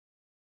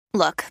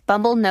Look,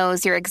 Bumble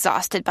knows you're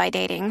exhausted by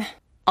dating.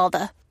 All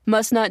the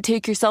must not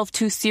take yourself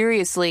too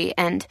seriously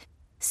and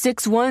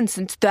 6'1"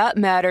 since that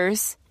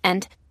matters.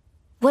 And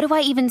what do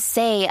I even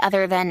say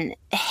other than,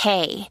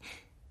 hey?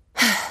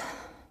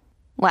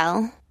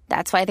 Well,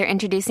 that's why they're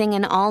introducing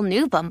an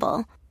all-new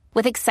Bumble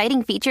with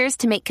exciting features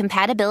to make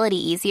compatibility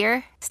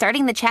easier,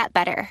 starting the chat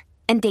better,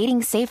 and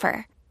dating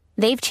safer.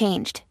 They've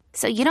changed,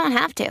 so you don't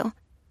have to.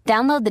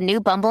 Download the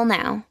new Bumble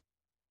now.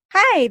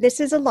 Hi, this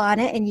is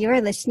Alana, and you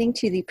are listening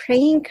to the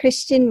Praying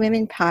Christian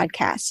Women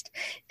podcast.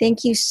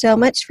 Thank you so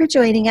much for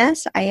joining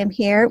us. I am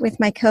here with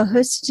my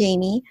co-host,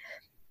 Jamie.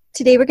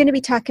 Today, we're going to be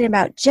talking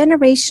about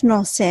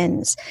generational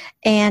sins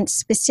and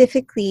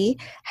specifically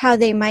how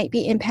they might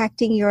be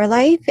impacting your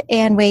life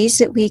and ways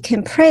that we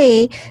can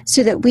pray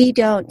so that we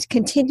don't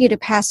continue to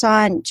pass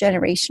on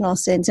generational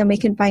sins and we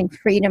can find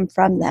freedom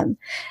from them.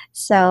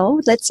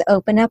 So let's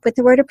open up with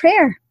a word of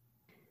prayer.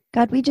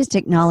 God, we just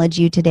acknowledge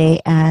you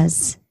today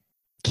as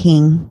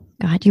King.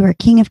 God, you are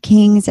King of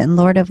Kings and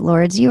Lord of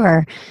Lords. You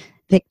are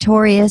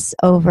victorious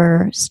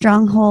over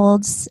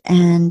strongholds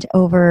and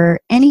over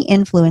any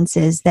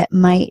influences that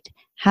might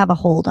have a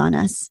hold on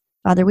us.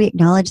 Father, we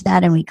acknowledge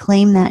that and we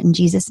claim that in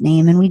Jesus'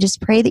 name. And we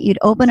just pray that you'd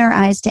open our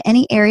eyes to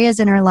any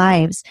areas in our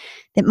lives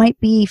that might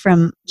be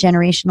from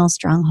generational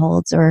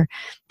strongholds or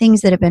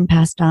things that have been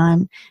passed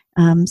on,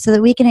 so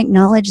that we can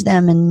acknowledge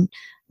them and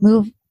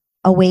move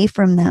away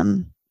from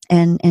them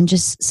and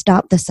just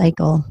stop the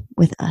cycle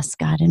with us,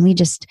 God. And we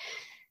just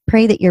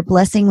pray that your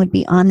blessing would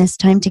be on this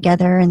time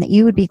together and that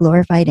you would be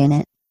glorified in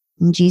it.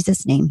 In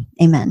Jesus' name,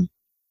 amen.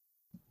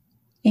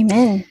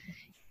 Amen.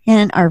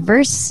 And our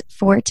verse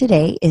for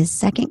today is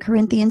 2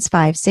 Corinthians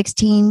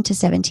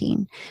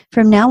 5:16-17.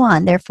 From now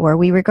on, therefore,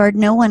 we regard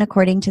no one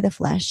according to the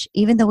flesh.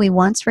 Even though we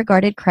once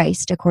regarded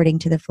Christ according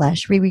to the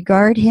flesh, we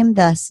regard him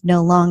thus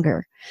no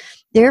longer.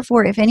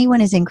 Therefore, if anyone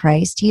is in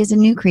Christ, he is a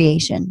new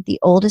creation. The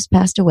old has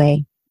passed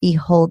away.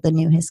 Behold, the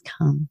new has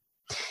come.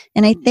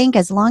 And I think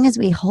as long as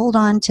we hold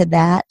on to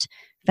that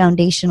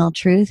foundational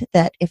truth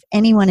that if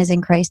anyone is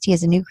in Christ, he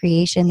is a new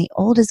creation, the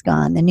old is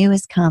gone, the new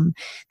has come,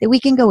 that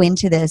we can go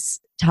into this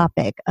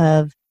topic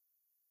of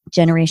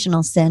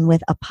generational sin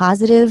with a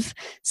positive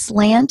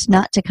slant,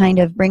 not to kind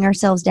of bring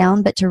ourselves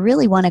down, but to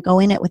really want to go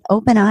in it with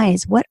open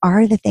eyes. What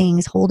are the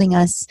things holding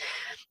us?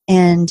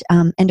 And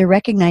to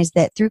recognize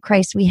that through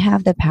Christ, we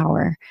have the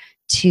power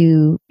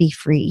to be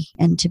free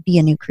and to be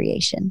a new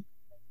creation.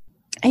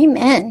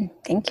 Amen.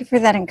 Thank you for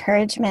that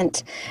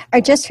encouragement.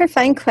 Our Just for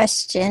Fun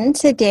question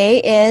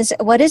today is,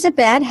 what is a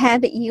bad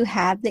habit you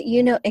have that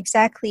you know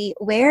exactly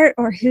where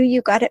or who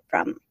you got it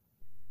from?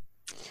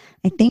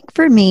 I think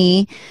for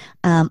me,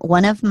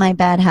 one of my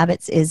bad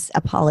habits is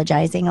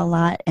apologizing a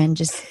lot and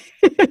just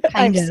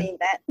kind of seen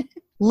that.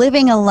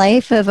 Living a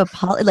life of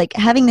like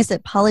having this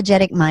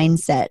apologetic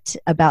mindset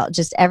about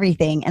just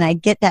everything. And I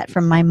get that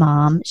from my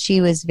mom. She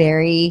was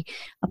very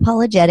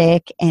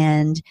apologetic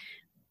and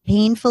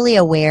painfully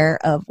aware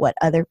of what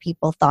other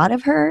people thought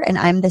of her. And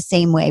I'm the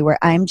same way, where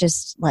I'm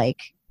just like,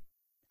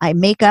 I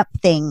make up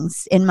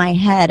things in my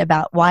head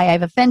about why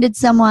I've offended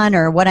someone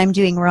or what I'm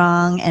doing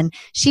wrong. And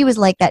she was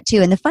like that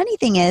too. And the funny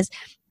thing is,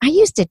 I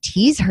used to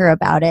tease her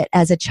about it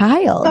as a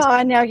child.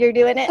 Oh, now you're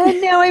doing it.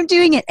 And now I'm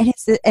doing it.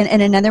 And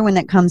and another one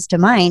that comes to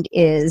mind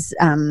is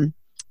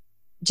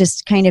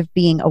just kind of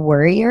being a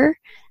worrier.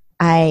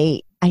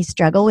 I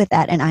struggle with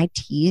that, and I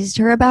teased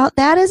her about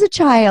that as a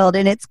child,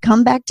 and it's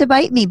come back to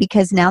bite me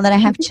because now that I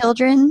have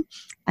children,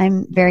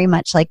 I'm very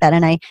much like that,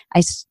 and I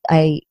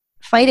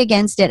fight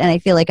against it, and I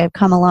feel like I've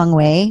come a long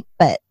way,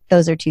 but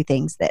those are two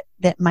things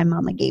that my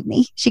mama gave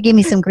me. She gave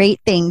me some great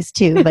things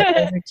too, but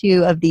those are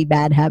two of the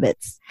bad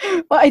habits.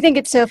 Well, I think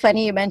it's so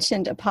funny you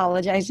mentioned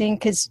apologizing,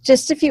 because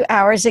just a few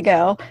hours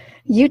ago,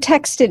 you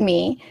texted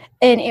me,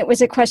 and it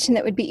was a question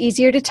that would be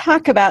easier to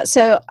talk about.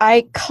 So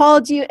I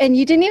called you, and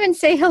you didn't even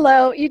say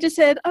hello. You just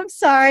said, "I'm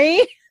sorry."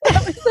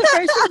 That was the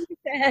first thing you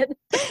said.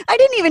 I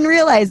didn't even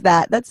realize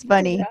that. That's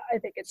funny. Yeah, I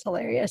think it's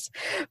hilarious.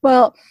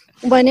 Well,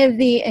 one of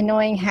the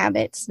annoying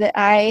habits that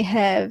I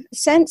have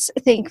since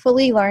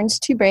thankfully learned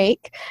to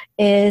break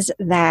is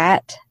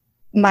that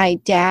my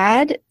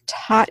dad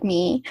taught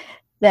me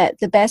that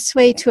the best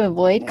way to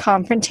avoid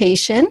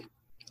confrontation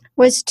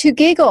was to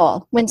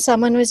giggle when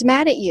someone was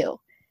mad at you.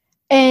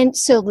 And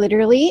so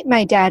literally,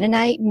 my dad and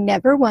I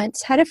never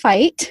once had a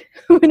fight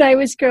when I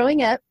was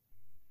growing up,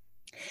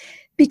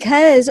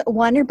 because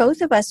one or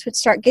both of us would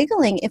start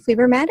giggling if we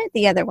were mad at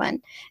the other one.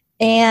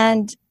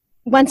 And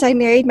once I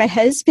married my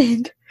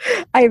husband,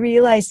 I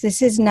realized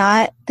this is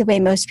not the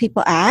way most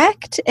people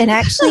act, and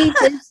actually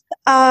this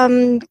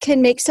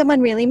can make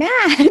someone really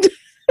mad.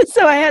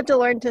 So I had to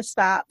learn to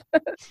stop.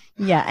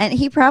 Yeah, and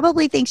he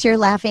probably thinks you're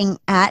laughing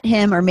at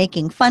him or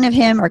making fun of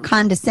him or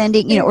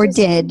condescending, or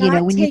did,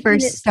 when you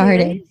first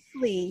started.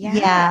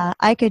 Yeah,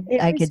 I could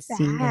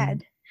see that.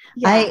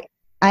 Yeah.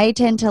 I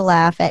tend to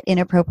laugh at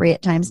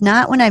inappropriate times,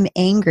 not when I'm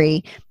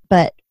angry,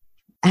 but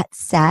at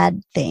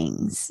sad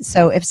things.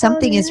 So if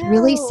something is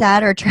really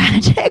sad or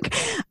tragic,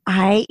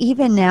 I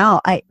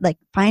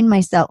find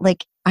myself,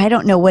 like, I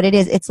don't know what it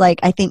is. It's like,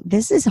 I think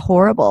this is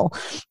horrible.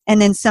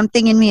 And then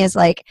something in me is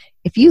like,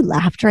 if you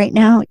laughed right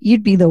now,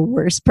 you'd be the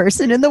worst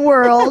person in the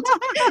world.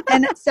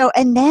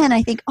 and then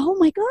I think, oh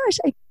my gosh,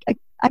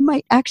 I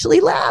might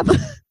actually laugh.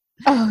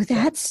 Oh,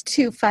 that's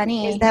too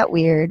funny. Is that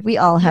weird? We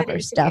all have That our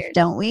is stuff, weird.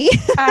 don't we?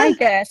 I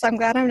guess. I'm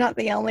glad I'm not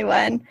the only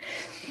one.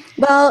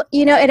 Well,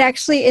 it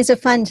actually is a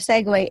fun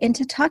segue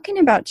into talking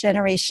about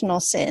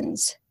generational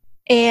sins.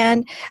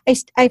 And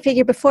I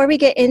figure before we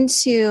get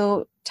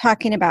into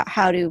talking about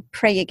how to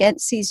pray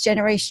against these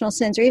generational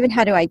sins or even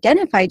how to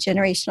identify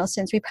generational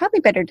sins, we probably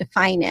better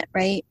define it,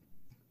 right?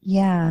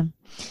 Yeah.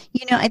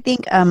 I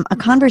think a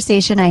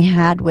conversation I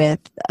had with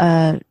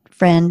a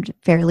friend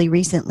fairly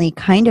recently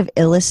kind of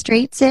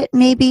illustrates it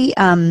maybe,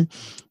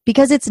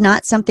 because it's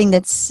not something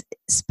that's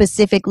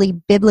specifically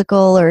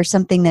biblical or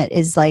something that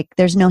is like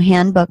there's no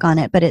handbook on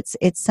it, but it's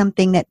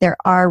something that there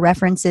are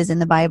references in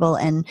the Bible.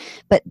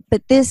 But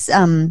this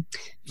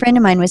friend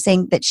of mine was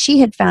saying that she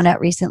had found out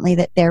recently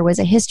that there was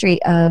a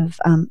history of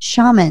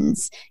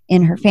shamans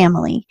in her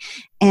family,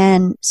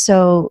 and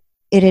so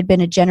it had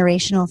been a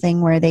generational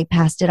thing where they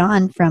passed it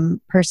on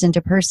from person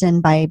to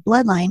person by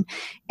bloodline,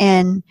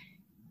 and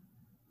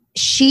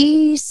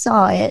she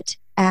saw it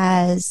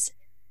as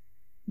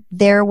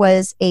there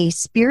was a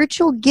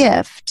spiritual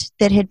gift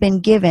that had been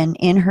given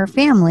in her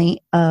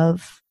family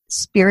of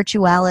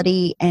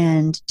spirituality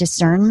and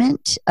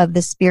discernment of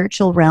the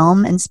spiritual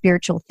realm and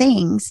spiritual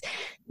things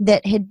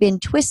that had been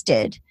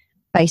twisted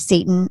by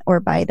Satan or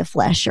by the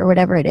flesh or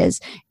whatever it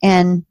is,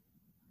 and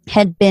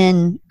had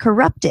been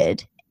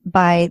corrupted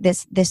by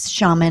this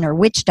shaman or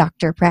witch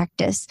doctor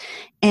practice.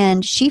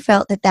 And she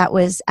felt that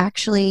was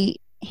actually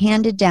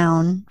handed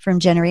down from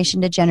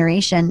generation to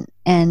generation,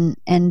 and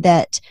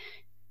that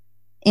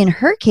in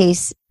her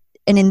case,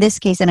 and in this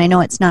case, and I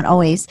know it's not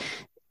always,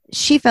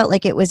 she felt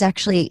like it was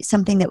actually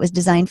something that was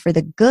designed for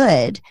the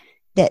good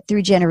that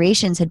through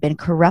generations had been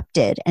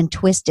corrupted and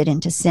twisted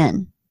into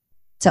sin.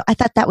 So I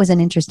thought that was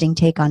an interesting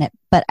take on it.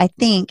 But I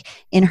think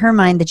in her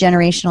mind, the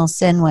generational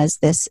sin was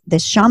this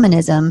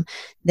shamanism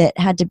that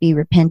had to be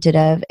repented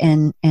of,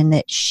 and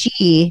that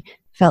she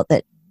felt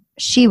that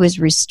she was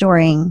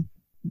restoring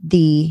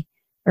the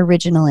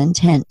original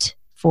intent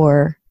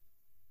for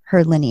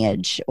her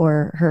lineage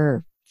or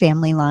her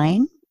family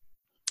line.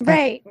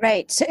 Right.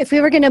 So if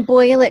we were going to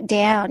boil it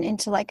down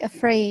into like a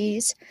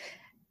phrase,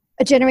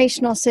 a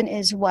generational sin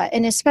is what?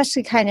 And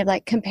especially kind of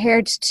like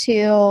compared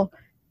to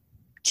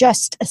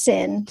just a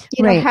sin,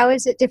 right. How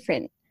is it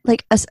different?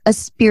 Like a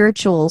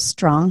spiritual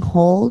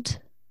stronghold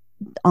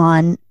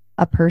on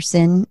a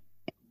person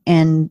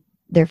and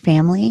their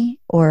family,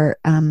 or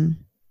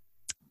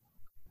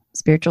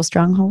spiritual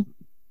stronghold.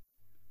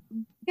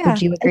 Yeah.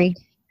 Would you agree?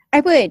 I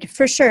would,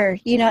 for sure.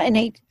 And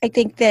I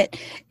think that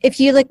if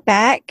you look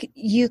back,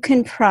 you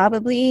can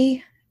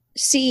probably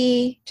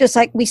see, just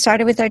like we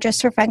started with our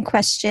Just for Fun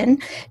question,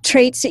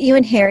 traits that you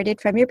inherited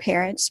from your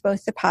parents,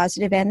 both the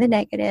positive and the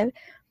negative.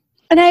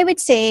 And I would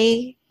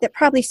say that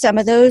probably some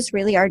of those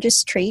really are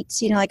just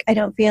traits. Like I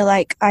don't feel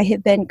like I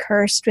have been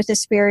cursed with a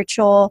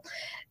spiritual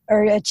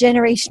or a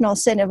generational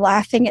sin of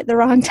laughing at the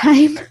wrong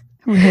time.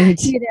 Right.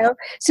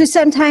 So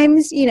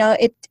sometimes,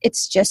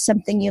 it's just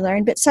something you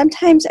learn. But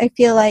sometimes I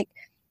feel like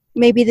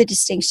maybe the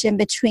distinction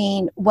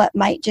between what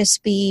might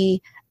just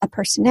be a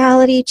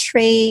personality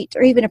trait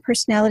or even a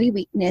personality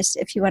weakness,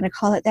 if you want to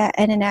call it that,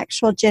 and an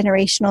actual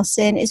generational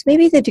sin is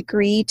maybe the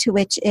degree to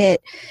which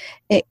it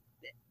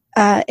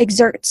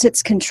exerts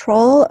its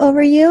control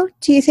over you.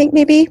 Do you think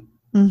maybe?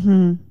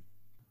 Mm-hmm.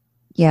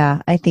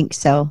 Yeah, I think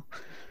so.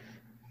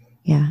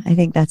 Yeah, I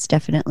think that's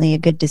definitely a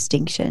good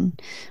distinction.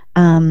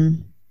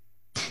 And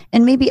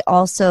maybe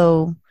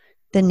also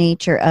the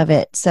nature of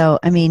it. So,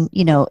 I mean,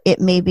 it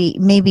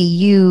maybe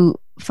you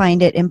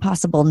find it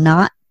impossible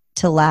not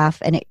to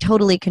laugh, and it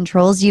totally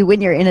controls you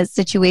when you're in a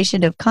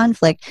situation of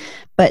conflict.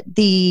 But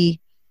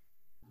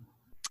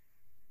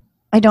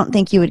I don't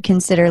think you would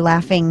consider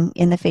laughing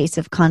in the face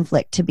of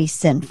conflict to be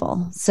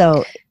sinful.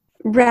 So,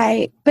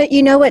 right. But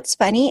what's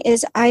funny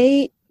is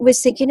I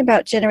was thinking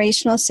about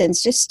generational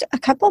sins just a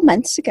couple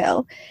months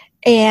ago,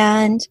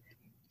 and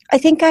I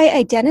think I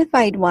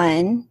identified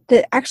one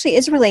that actually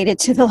is related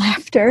to the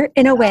laughter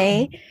in a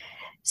way.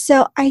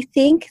 So I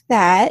think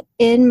that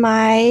in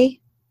my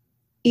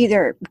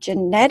either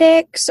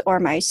genetics or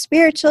my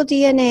spiritual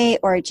DNA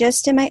or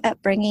just in my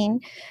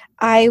upbringing,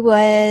 I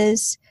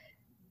was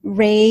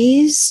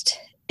raised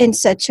in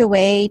such a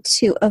way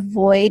to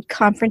avoid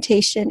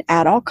confrontation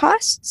at all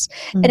costs.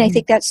 Mm-hmm. And I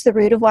think that's the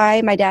root of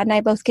why my dad and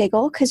I both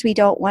giggle, because we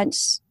don't want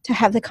to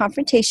have the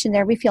confrontation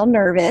there. We feel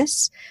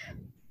nervous.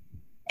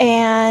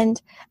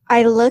 And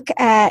I look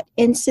at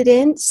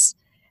incidents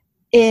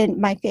in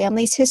my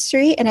family's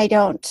history, and I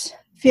don't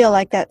feel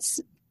like that's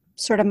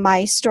sort of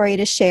my story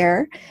to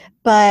share,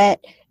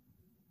 but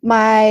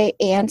my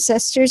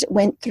ancestors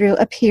went through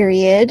a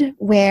period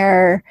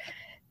where,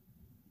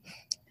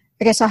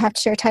 I guess I'll have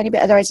to share a tiny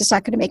bit, otherwise it's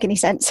not going to make any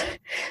sense.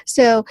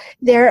 So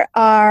there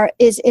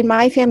is in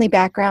my family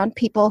background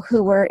people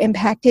who were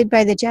impacted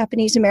by the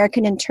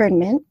Japanese-American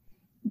internment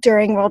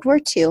during World War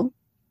II.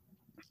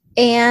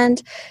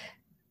 And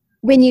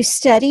when you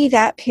study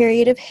that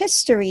period of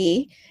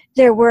history,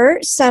 there were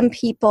some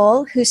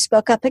people who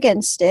spoke up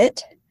against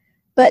it,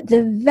 but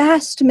the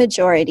vast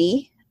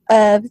majority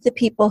of the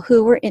people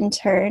who were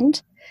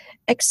interned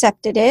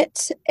accepted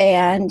it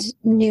and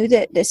knew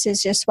that this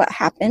is just what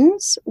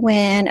happens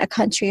when a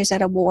country is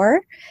at a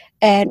war,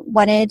 and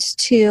wanted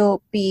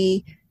to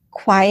be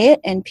quiet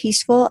and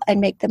peaceful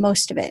and make the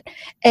most of it.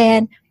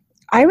 And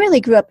I really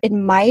grew up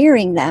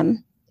admiring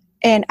them,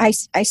 and I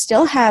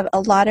still have a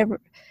lot of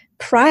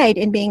pride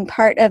in being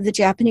part of the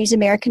Japanese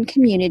American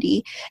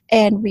community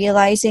and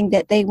realizing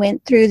that they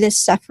went through this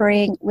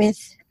suffering with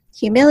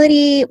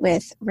humility,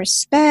 with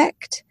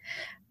respect.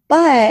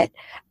 But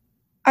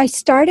I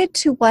started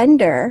to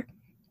wonder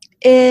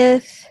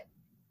if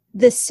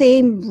the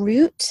same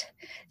root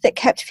that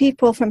kept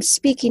people from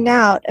speaking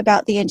out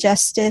about the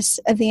injustice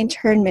of the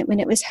internment when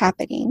it was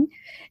happening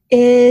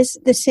is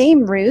the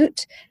same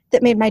root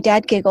that made my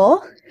dad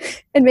giggle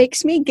and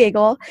makes me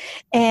giggle.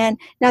 And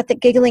not that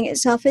giggling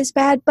itself is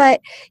bad,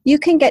 but you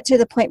can get to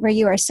the point where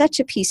you are such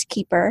a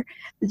peacekeeper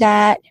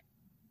that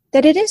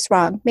it is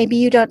wrong. Maybe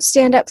you don't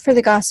stand up for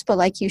the gospel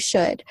like you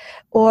should,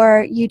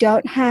 or you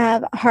don't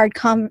have hard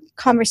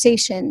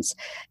conversations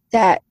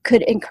that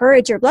could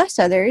encourage or bless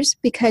others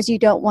because you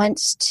don't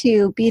want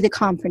to be the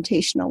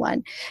confrontational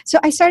one. So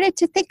I started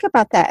to think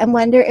about that and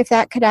wonder if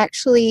that could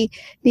actually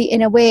be,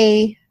 in a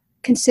way,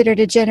 considered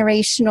a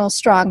generational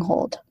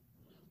stronghold.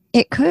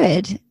 It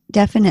could,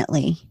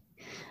 definitely.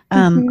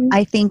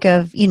 I think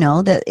of,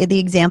 the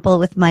example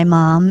with my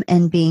mom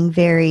and being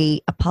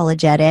very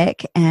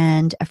apologetic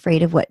and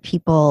afraid of what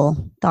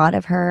people thought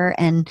of her.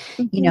 And,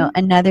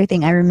 another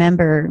thing I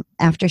remember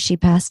after she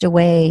passed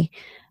away,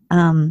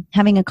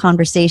 having a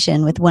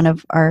conversation with one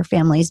of our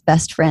family's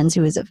best friends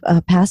who was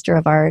a pastor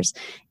of ours.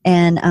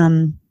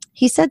 And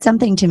he said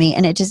something to me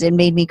and it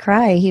made me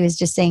cry. He was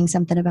just saying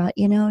something about,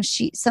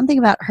 something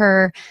about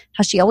her,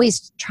 how she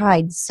always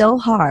tried so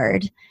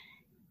hard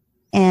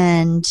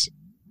and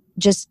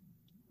just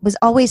was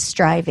always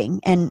striving.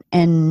 And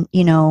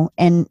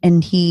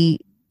he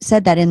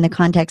said that in the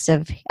context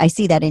of, I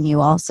see that in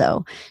you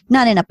also,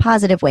 not in a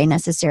positive way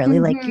necessarily.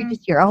 Like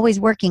you're always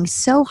working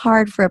so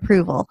hard for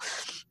approval.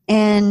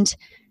 And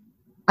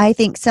I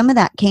think some of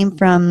that came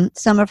from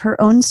some of her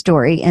own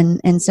story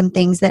and some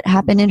things that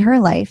happened in her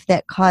life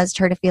that caused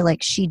her to feel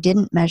like she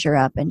didn't measure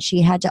up, and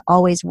she had to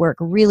always work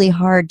really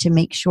hard to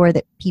make sure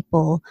that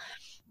people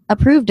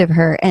approved of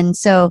her. And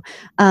so,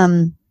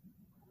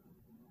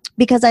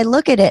 because I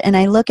look at it and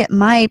I look at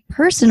my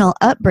personal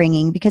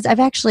upbringing, because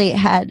I've actually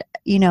had,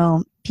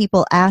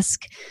 people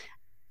ask,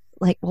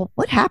 like, well,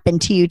 what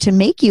happened to you to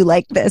make you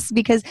like this?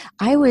 Because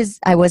I was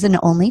an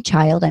only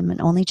child. I'm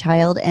an only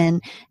child,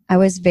 and I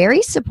was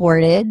very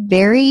supported,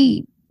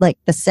 very like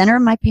the center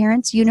of my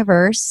parents'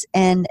 universe,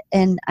 and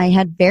I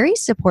had very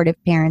supportive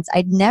parents.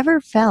 I'd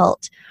never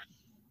felt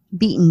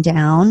beaten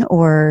down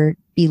or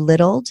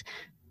belittled,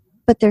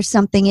 but there's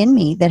something in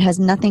me that has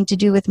nothing to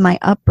do with my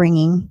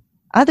upbringing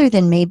other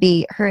than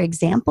maybe her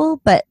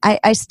example, but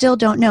I still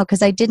don't know,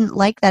 because I didn't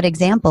like that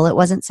example. It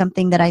wasn't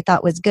something that I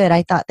thought was good.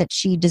 I thought that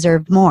she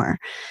deserved more.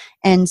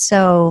 And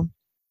so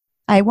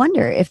I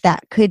wonder if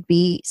that could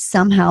be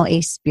somehow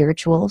a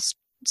spiritual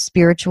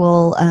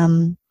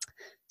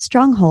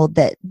stronghold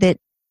that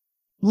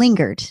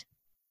lingered.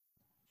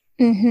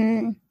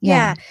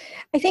 Yeah.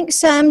 I think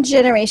some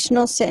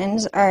generational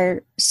sins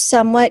are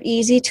somewhat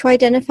easy to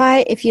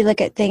identify if you look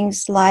at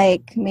things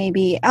like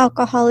maybe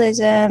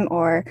alcoholism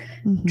or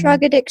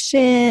drug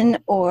addiction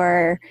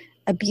or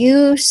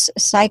abuse,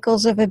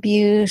 cycles of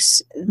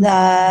abuse,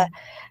 the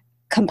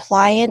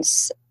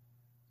compliance.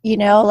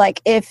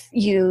 Like if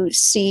you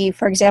see,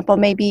 for example,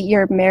 maybe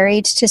you're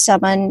married to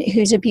someone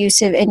who's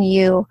abusive and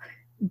you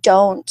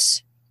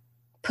don't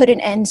put an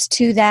end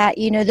to that,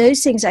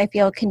 those things I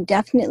feel can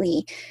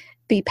definitely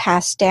be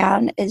passed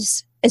down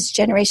as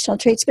generational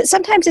traits, but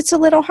sometimes it's a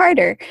little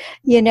harder,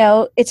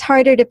 it's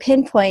harder to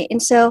pinpoint.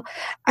 And so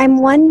I'm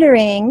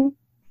wondering,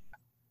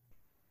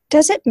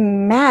 does it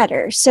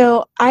matter?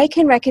 So I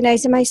can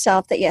recognize in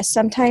myself that yes,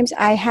 sometimes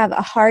I have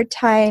a hard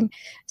time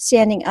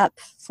standing up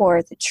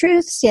for the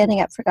truth,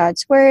 standing up for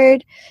God's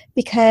word,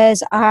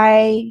 because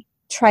I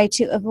try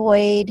to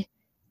avoid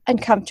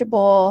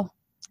uncomfortable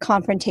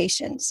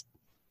confrontations.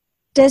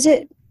 Does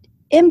it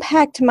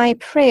impact my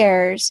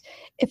prayers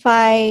if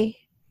I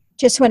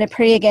just want to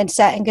pray against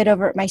that and get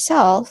over it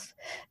myself,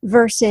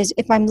 versus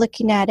if I'm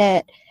looking at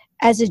it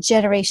as a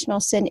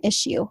generational sin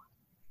issue?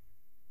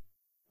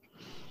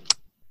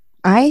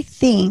 I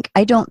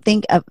don't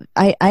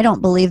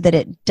believe that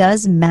it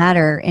does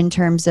matter in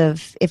terms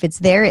of if it's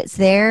there, it's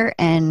there,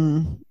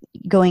 and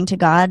going to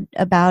God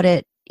about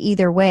it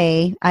either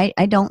way,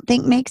 I don't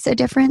think makes a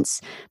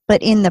difference.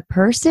 But in the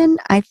person,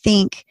 I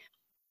think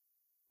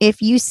if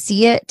you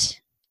see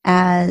it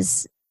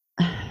as,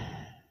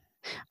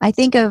 I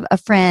think of a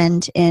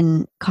friend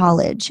in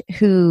college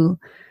who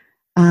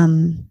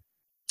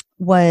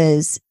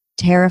was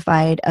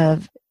terrified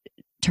of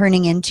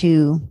turning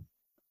into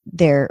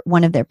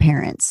one of their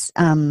parents.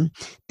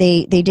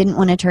 They didn't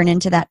want to turn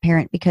into that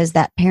parent because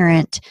that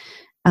parent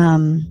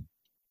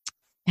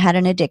had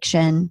an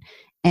addiction,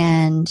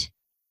 and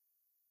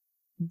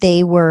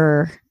they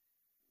were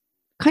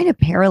kind of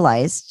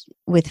paralyzed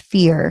with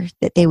fear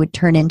that they would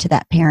turn into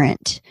that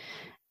parent.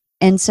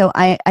 And so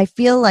I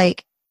feel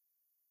like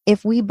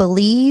if we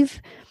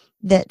believe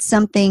that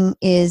something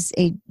is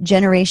a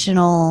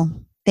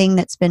generational thing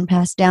that's been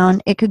passed down,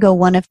 it could go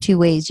one of two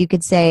ways. You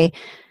could say,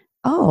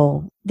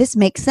 oh, this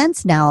makes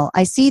sense now.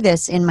 I see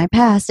this in my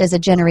past as a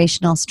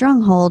generational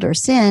stronghold or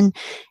sin,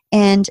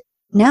 and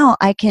now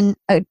I can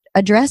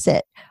address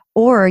it.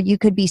 Or you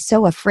could be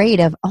so afraid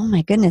of, oh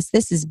my goodness,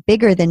 this is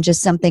bigger than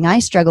just something I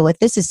struggle with.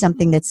 This is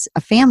something that's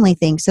a family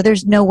thing. So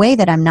there's no way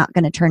that I'm not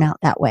going to turn out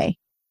that way.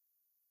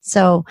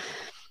 So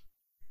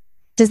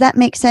does that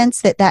make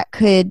sense that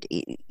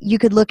you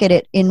could look at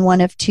it in one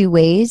of two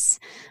ways?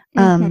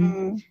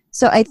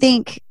 So I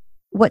think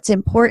what's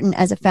important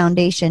as a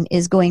foundation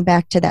is going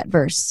back to that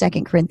verse,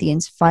 2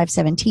 Corinthians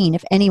 5:17.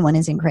 If anyone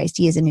is in Christ,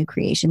 he is a new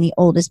creation. The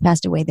old has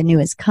passed away, the new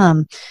has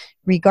come.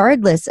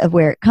 Regardless of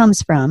where it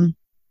comes from,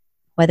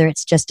 whether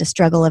it's just a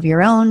struggle of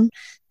your own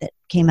that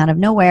came out of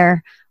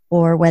nowhere,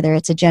 or whether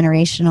it's a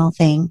generational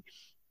thing,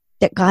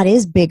 that God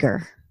is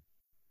bigger.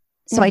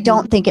 So I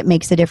don't think it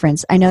makes a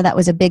difference. I know that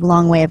was a big,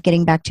 long way of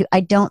getting back to,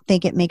 I don't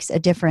think it makes a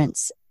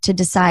difference to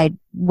decide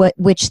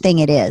which thing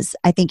it is.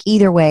 I think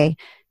either way,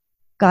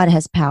 God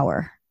has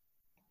power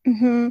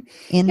in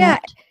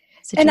that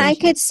situation. And I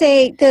could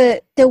say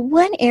the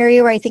one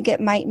area where I think it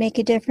might make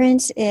a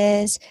difference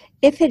is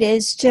if it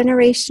is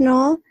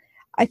generational,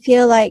 I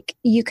feel like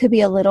you could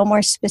be a little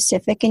more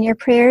specific in your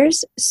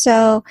prayers.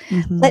 So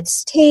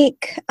let's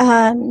take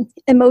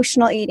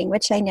emotional eating,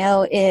 which I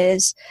know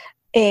is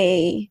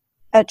a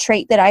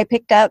trait that I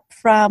picked up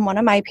from one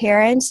of my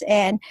parents,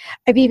 and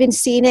I've even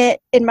seen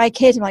it in my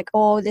kids. I'm like,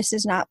 oh, this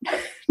is not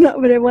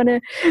what I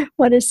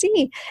want to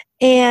see.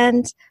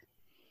 And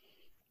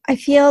I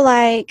feel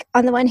like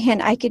on the one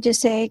hand, I could just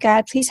say,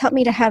 God, please help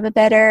me to have a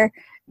better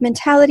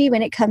mentality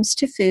when it comes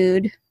to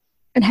food,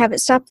 and have it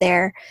stop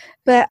there.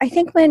 But I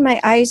think when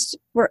my eyes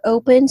were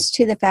opened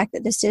to the fact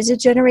that this is a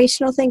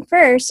generational thing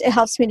first, it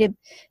helps me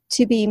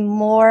to be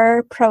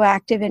more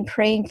proactive in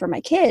praying for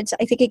my kids.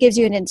 I think it gives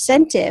you an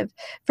incentive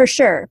for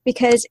sure.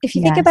 Because if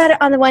you think about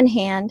it on the one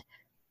hand,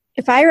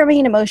 if I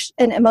remain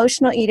an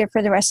emotional eater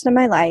for the rest of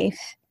my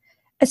life,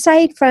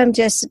 aside from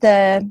just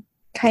the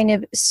kind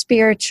of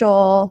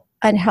spiritual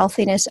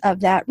unhealthiness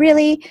of that,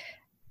 really,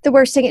 the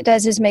worst thing it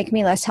does is make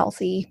me less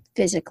healthy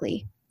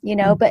physically.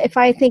 But if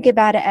I think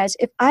about it as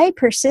if I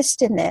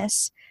persist in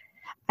this,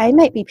 I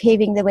might be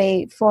paving the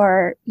way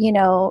for,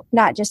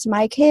 not just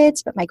my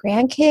kids, but my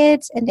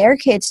grandkids and their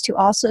kids to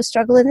also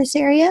struggle in this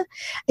area.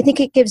 I think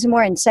it gives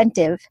more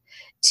incentive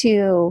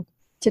to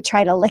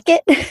try to lick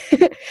it.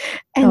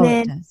 And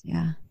then it does,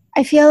 yeah.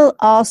 I feel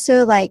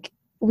also like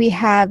we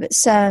have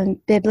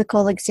some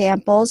biblical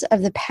examples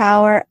of the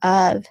power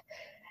of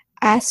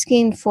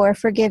asking for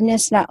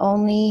forgiveness, not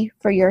only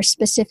for your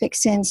specific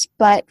sins,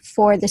 but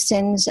for the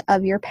sins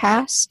of your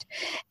past.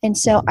 And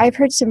so I've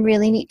heard some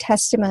really neat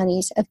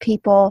testimonies of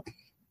people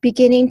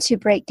beginning to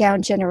break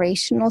down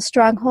generational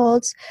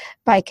strongholds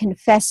by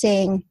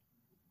confessing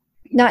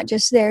not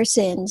just their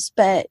sins,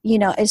 but,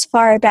 as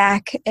far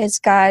back as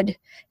God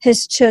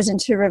has chosen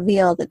to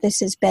reveal that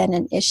this has been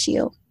an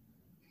issue.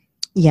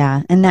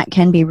 Yeah, and that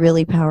can be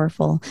really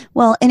powerful.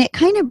 Well, and it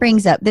kind of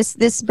brings up,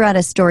 this brought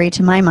a story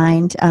to my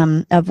mind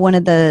of one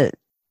of the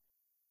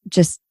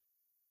just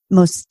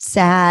most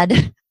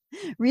sad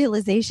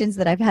realizations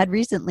that I've had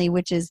recently,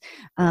 which is,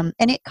 and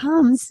it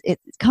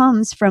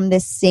comes from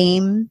this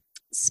same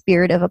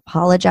spirit of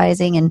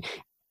apologizing and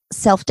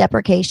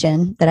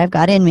self-deprecation that I've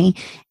got in me.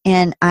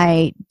 And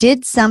I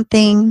did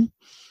something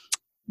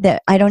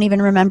that I don't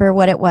even remember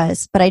what it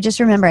was, but I just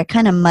remember I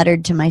kind of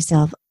muttered to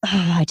myself,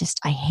 oh,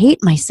 I hate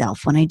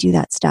myself when I do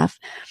that stuff.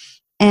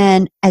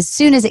 And as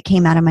soon as it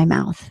came out of my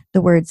mouth, the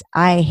words,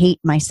 I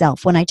hate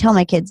myself. When I tell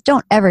my kids,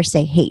 don't ever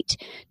say hate.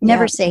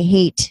 Never say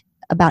hate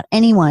about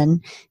anyone,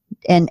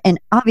 and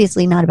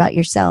obviously not about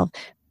yourself.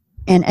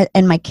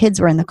 And my kids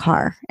were in the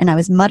car, and I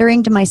was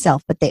muttering to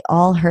myself, but they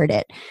all heard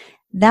it.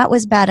 That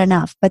was bad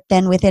enough. But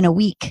then within a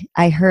week,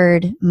 I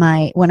heard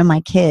one of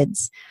my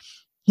kids,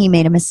 he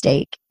made a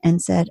mistake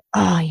and said, oh,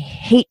 I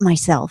hate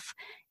myself.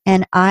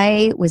 And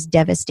I was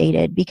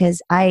devastated because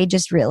I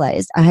just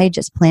realized I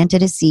just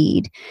planted a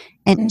seed.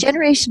 And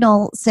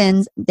generational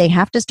sins, they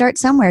have to start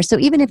somewhere. So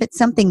even if it's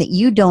something that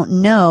you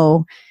don't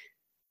know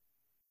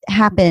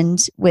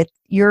happened with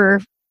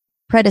your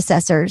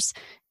predecessors,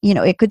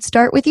 it could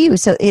start with you.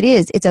 So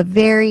it's a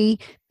very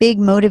big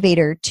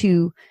motivator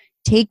to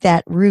take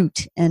that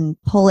root and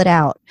pull it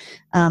out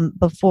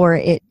before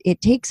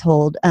it takes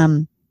hold.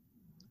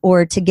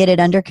 Or to get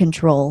it under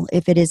control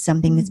if it is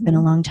something that's been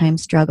a long time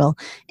struggle.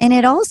 And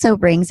it also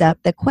brings up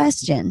the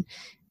question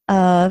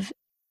of,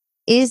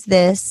 is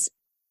this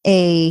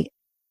it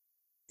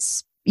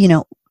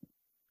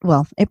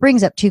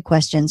brings up two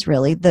questions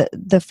really.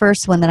 The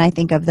first one that I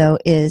think of though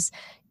is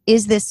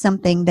this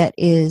something that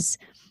is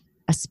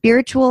a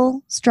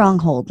spiritual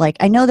stronghold. Like,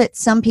 I know that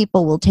some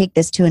people will take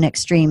this to an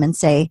extreme and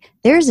say,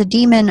 there's a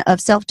demon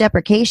of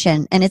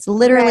self-deprecation and it's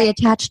literally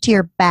attached to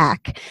your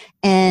back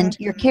and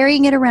you're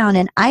carrying it around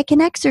and I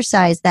can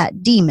exorcise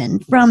that demon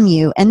from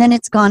you and then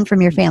it's gone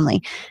from your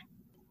family.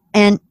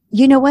 And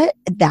you know what?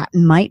 That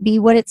might be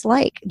what it's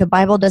like. The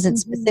Bible doesn't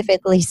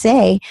specifically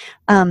say,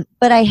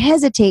 but I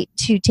hesitate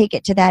to take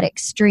it to that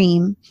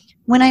extreme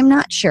when I'm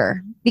not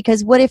sure.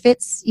 Because what if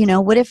it's,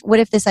 what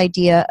if this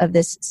idea of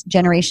this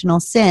generational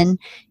sin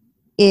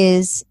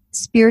is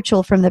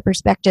spiritual from the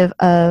perspective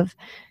of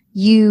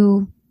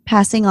you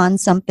passing on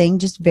something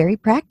just very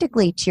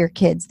practically to your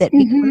kids that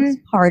becomes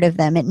part of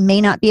them. It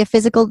may not be a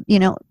physical,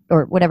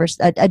 or whatever,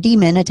 a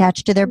demon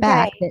attached to their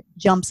back that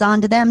jumps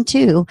onto them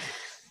too.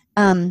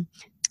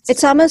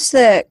 It's almost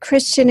the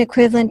Christian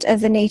equivalent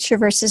of the nature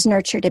versus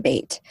nurture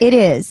debate. It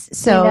is.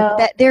 So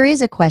that there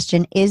is a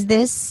question. Is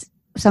this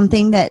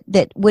something that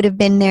would have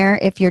been there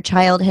if your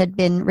child had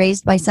been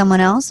raised by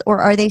someone else? Or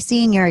are they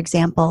seeing your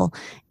example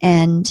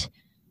and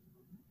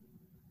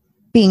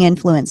being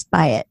influenced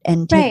by it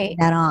and taking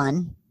that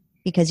on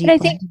because you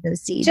planted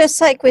those seeds? Just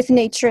like with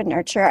nature and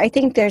nurture, I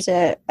think there's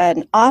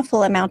an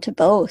awful amount of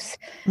both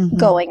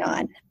going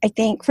on. I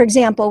think, for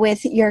example,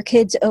 with your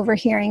kids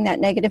overhearing that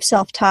negative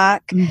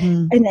self-talk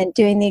and then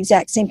doing the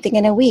exact same thing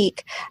in a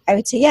week, I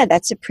would say, yeah,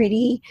 that's a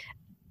pretty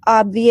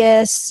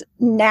obvious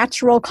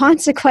natural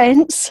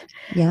consequence,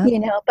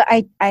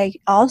 but I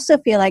also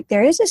feel like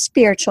there is a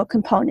spiritual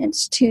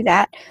component to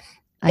that.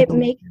 It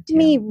makes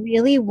me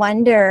really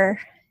wonder,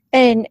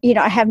 and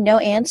I have no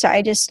answer.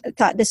 I just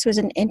thought this was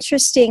an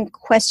interesting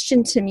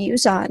question to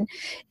muse on.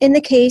 In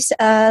the case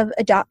of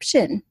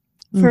adoption,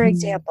 for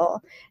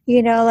example,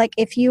 like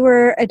if you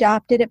were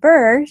adopted at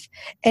birth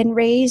and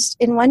raised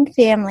in one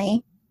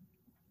family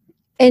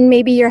and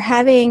maybe you're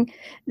having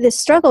this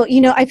struggle,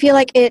 I feel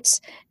like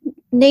it's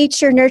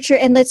nature, nurture,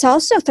 and let's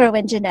also throw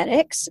in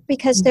genetics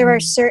because there are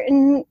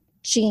certain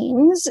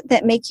genes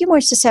that make you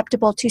more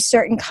susceptible to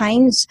certain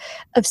kinds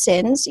of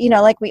sins.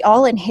 Like we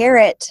all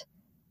inherit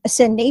a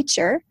sin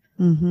nature,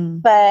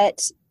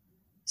 but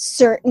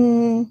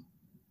certain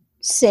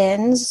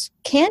sins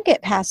can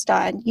get passed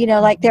on.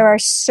 Like there are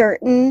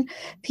certain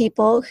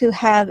people who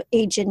have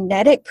a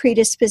genetic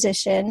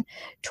predisposition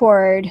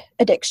toward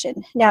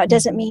addiction. Now, it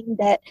doesn't mean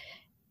that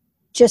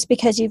just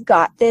because you've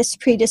got this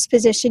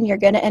predisposition, you're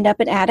going to end up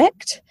an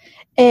addict.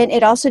 And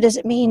it also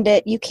doesn't mean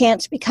that you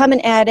can't become an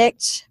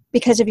addict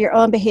because of your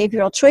own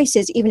behavioral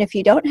choices, even if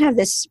you don't have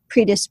this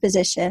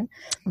predisposition.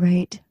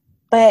 Right.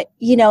 But,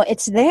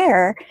 it's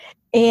there.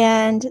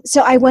 And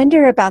so I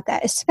wonder about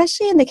that,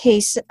 especially in the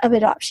case of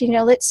adoption.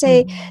 Let's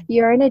say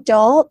you're an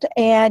adult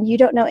and you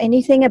don't know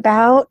anything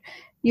about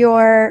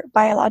your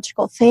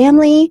biological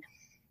family.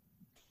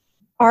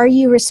 Are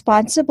you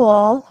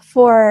responsible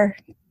for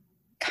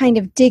kind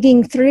of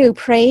digging through,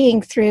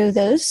 praying through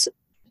those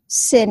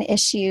sin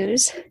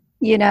issues,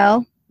 Yeah.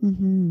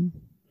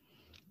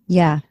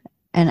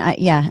 And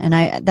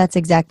I that's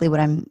exactly what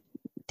I'm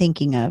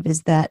thinking of,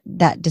 is that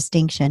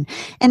distinction.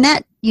 And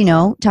that,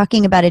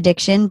 talking about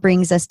addiction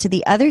brings us to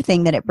the other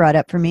thing that it brought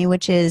up for me,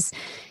 which is,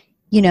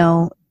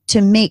 to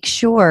make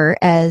sure,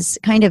 as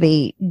kind of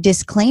a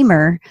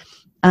disclaimer,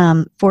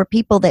 for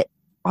people that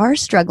are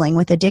struggling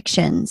with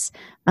addictions,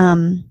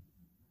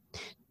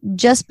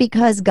 just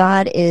because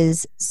God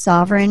is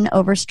sovereign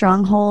over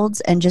strongholds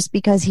and just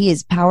because he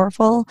is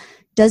powerful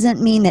doesn't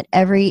mean that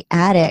every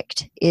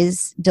addict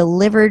is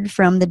delivered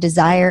from the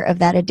desire of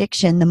that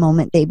addiction the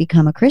moment they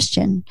become a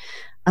Christian.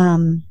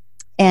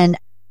 And,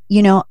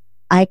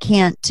 I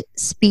can't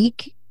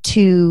speak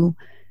to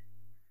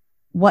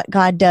what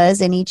God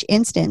does in each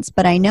instance,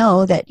 but I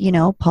know that,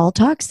 Paul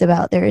talks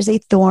about there is a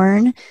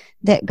thorn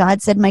that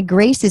God said, my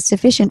grace is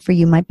sufficient for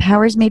you. My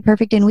power is made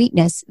perfect in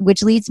weakness,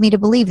 which leads me to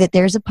believe that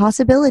there's a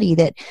possibility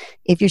that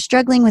if you're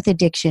struggling with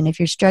addiction, if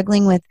you're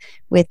struggling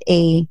with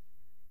a,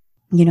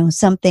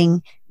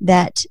 something,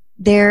 that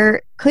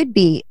there could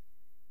be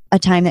a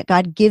time that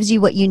God gives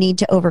you what you need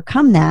to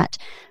overcome that,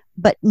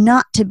 but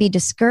not to be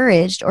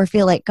discouraged or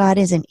feel like God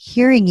isn't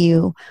hearing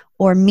you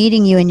or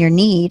meeting you in your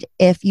need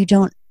if you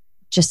don't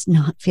just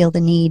not feel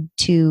the need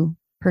to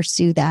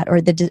pursue that,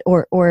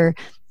 or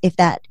if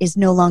that is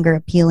no longer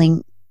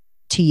appealing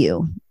to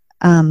you.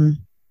 Do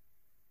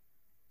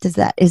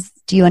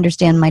you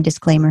understand my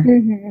disclaimer?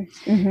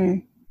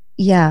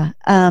 Yeah.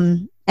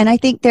 And I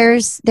think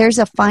there's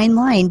a fine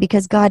line,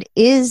 because God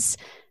is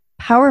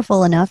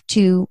powerful enough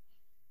to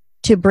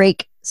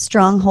break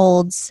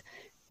strongholds,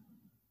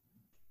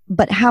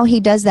 but how he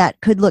does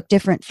that could look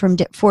different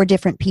for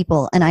different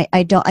people. And I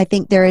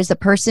think there is a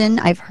person,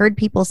 I've heard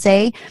people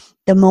say,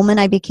 the moment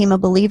I became a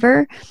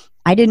believer,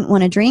 I didn't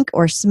want to drink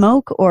or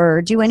smoke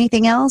or do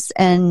anything else,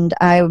 and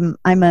I'm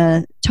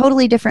a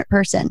totally different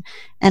person.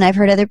 And I've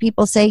heard other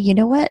people say, you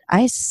know what,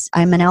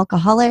 I'm an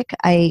alcoholic.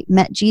 I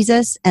met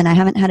Jesus and I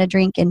haven't had a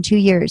drink in 2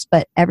 years,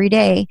 but every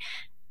day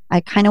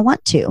I kind of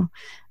want to.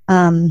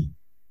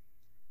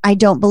 I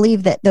don't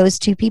believe that those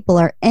two people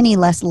are any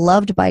less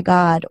loved by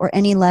God or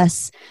any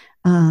less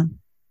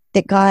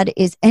that God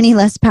is any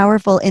less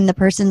powerful in the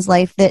person's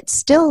life that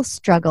still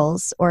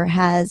struggles or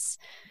has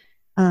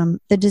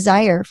the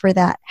desire for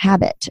that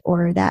habit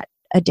or that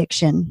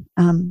addiction.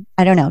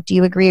 I don't know. Do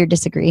you agree or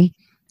disagree?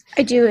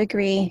 I do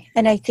agree.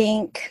 And I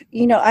think,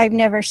 I've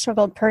never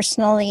struggled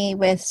personally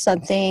with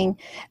something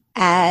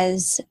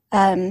as,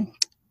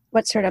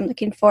 what's the word I'm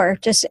looking for,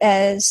 just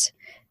as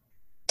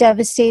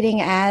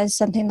devastating as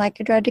something like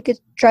a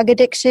drug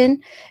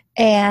addiction.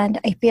 And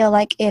I feel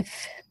like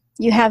if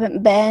you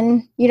haven't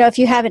been, if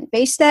you haven't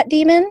faced that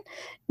demon,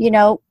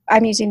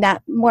 I'm using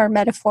that more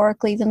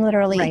metaphorically than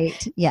literally.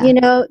 Right. Yeah.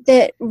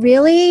 That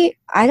really,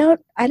 I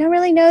don't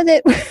really know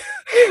that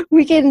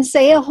we can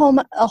say a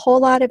whole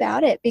lot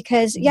about it,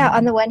 because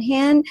on the one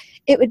hand,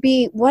 it would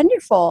be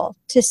wonderful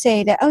to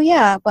say that, oh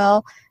yeah,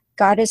 well,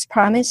 God has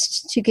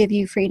promised to give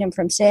you freedom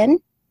from sin.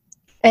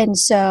 And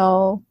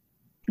so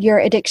your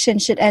addiction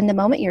should end the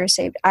moment you're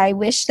saved. I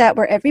wish that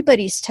were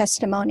everybody's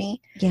testimony.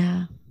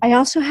 Yeah. I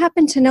also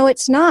happen to know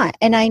it's not.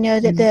 And I know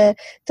that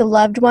the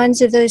loved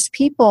ones of those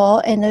people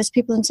and those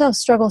people themselves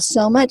struggle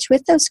so much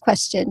with those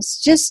questions.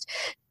 Just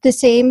the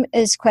same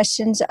as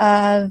questions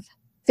of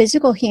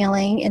physical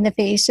healing in the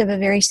face of a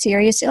very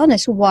serious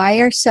illness. Why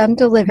are some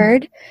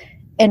delivered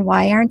and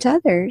why aren't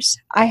others?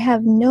 I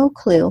have no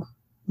clue.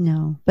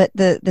 No, but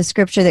the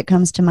scripture that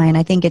comes to mind,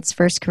 I think it's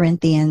 1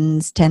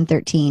 Corinthians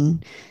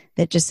 10:13,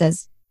 that just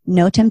says,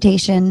 no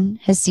temptation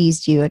has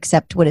seized you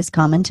except what is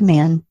common to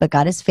man, but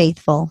God is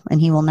faithful,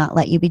 and he will not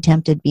let you be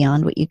tempted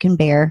beyond what you can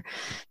bear.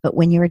 But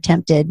when you are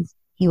tempted,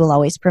 he will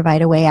always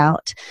provide a way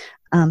out,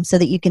 so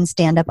that you can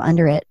stand up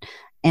under it.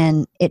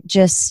 And it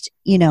just,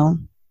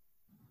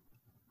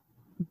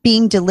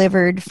 being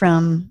delivered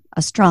from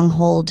a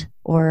stronghold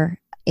or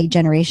a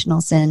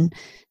generational sin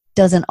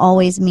doesn't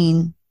always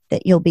mean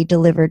that you'll be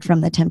delivered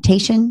from the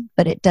temptation,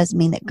 but it does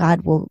mean that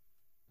God will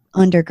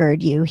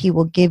undergird you. He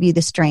will give you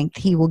the strength.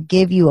 He will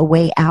give you a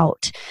way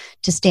out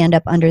to stand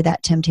up under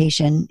that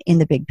temptation in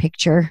the big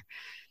picture.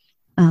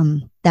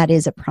 That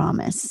is a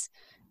promise.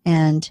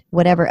 And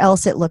whatever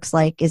else it looks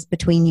like is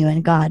between you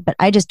and God. But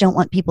I just don't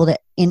want people to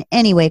in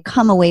any way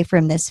come away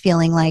from this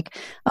feeling like,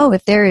 oh,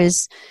 if there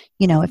is,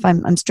 if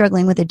I'm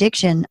struggling with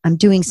addiction, I'm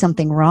doing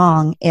something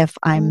wrong if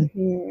I'm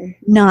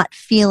not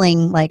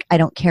feeling like I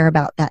don't care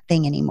about that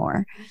thing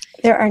anymore.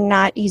 There are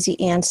not easy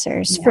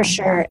answers, for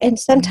sure. And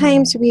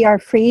sometimes we are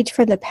freed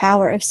from the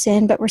power of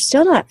sin, but we're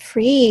still not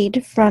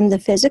freed from the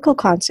physical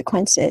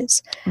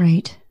consequences.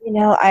 Right.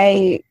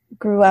 I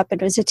grew up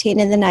and was a teen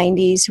in the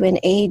 90s when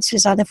AIDS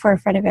was on the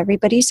forefront of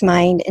everybody's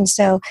mind. And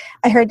so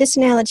I heard this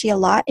analogy a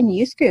lot in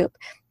youth group.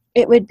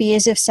 It would be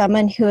as if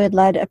someone who had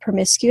led a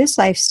promiscuous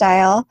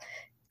lifestyle,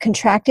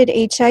 contracted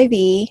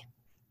HIV,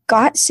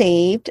 got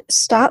saved,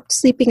 stopped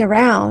sleeping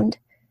around.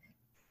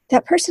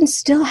 That person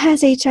still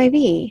has HIV,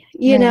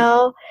 you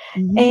know?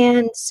 Mm-hmm.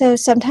 And so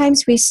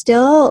sometimes we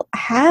still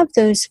have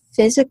those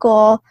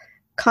physical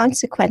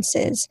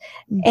consequences.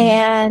 Mm-hmm.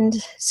 And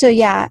so,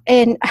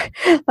 and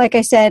like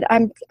I said,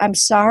 I'm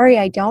sorry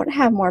I don't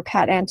have more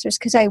pat answers,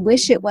 because I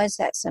wish it was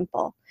that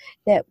simple,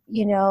 that,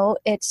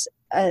 it's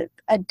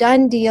a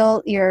done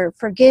deal. You're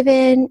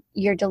forgiven,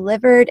 you're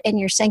delivered, and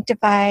you're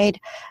sanctified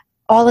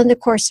all in the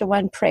course of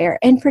one prayer.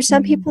 And for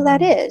some people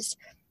that is.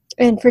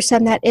 And for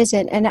some that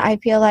isn't. And I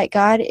feel like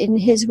God in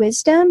his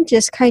wisdom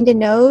just kind of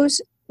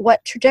knows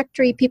what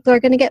trajectory people are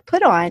going to get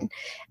put on.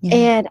 Yeah.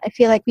 And I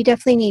feel like we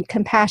definitely need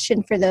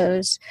compassion for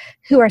those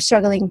who are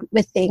struggling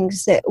with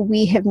things that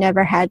we have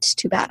never had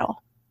to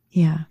battle.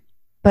 Yeah.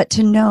 But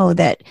to know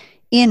that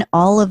in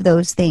all of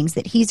those things,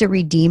 that he's a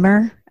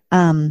redeemer,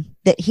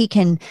 that he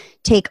can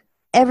take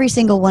every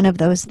single one of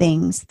those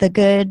things, the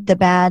good, the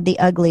bad, the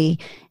ugly,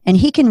 and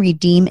he can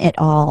redeem it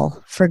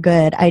all for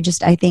good. I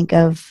think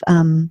of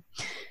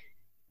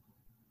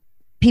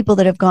people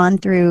that have gone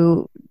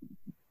through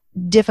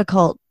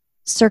difficult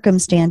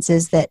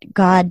circumstances that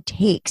God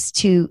takes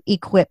to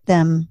equip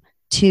them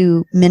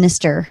to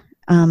minister,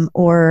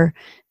 or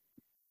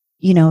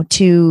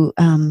to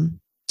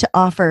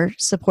offer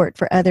support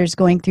for others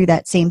going through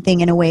that same thing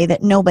in a way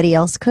that nobody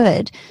else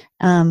could.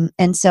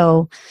 And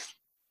so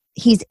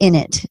he's in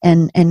it,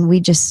 and we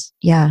just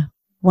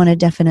want to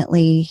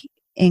definitely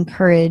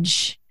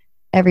encourage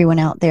everyone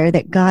out there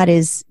that God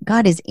is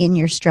in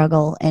your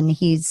struggle, and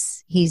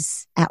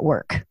he's at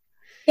work.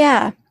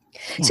 Yeah.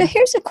 So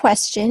here's a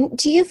question.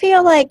 Do you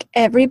feel like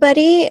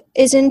everybody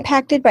is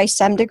impacted by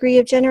some degree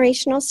of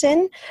generational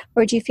sin?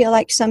 Or do you feel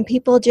like some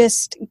people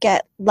just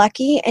get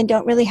lucky and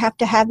don't really have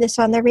to have this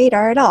on their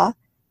radar at all?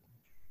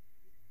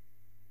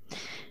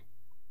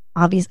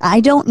 Obviously,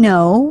 I don't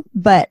know,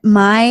 but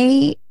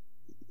my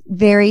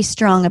very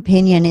strong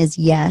opinion is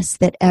yes,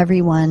 that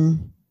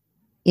everyone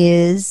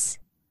is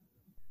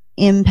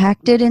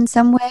impacted in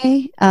some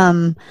way,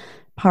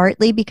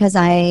 partly because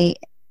I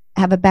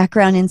have a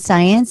background in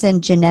science,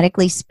 and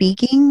genetically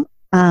speaking,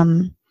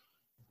 I'm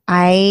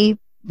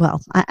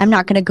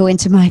not going to go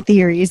into my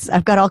theories.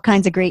 I've got all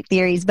kinds of great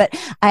theories, but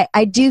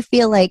I do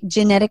feel like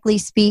genetically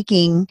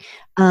speaking,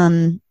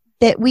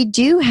 that we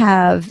do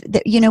have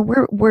that,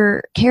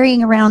 we're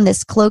carrying around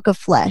this cloak of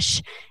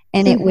flesh,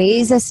 and it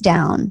weighs us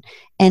down.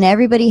 and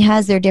everybody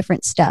has their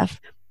different stuff.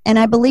 And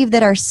I believe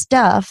that our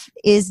stuff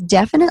is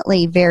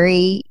definitely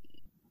very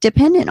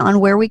dependent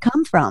on where we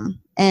come from.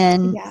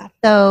 And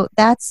so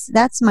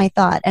that's my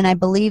thought. And I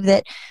believe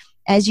that,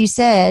 as you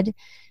said,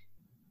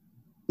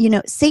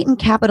 Satan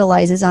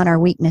capitalizes on our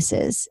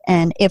weaknesses.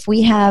 And if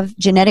we have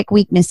genetic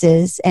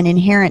weaknesses and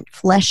inherent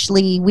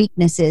fleshly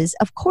weaknesses,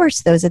 of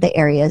course, those are the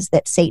areas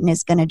that Satan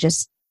is going to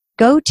just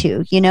go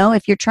to.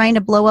 If you're trying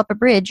to blow up a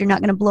bridge, you're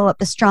not going to blow up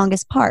the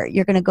strongest part.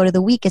 You're going to go to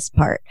the weakest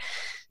part.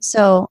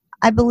 So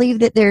I believe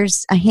that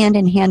there's a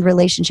hand-in-hand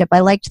relationship. I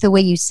liked the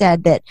way you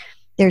said that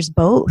there's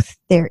both.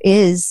 There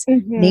is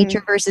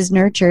nature versus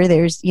nurture.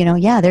 There's,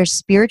 there's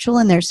spiritual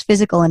and there's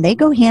physical, and they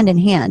go hand in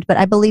hand. But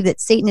I believe that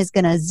Satan is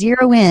going to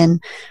zero in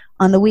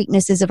on the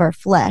weaknesses of our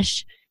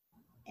flesh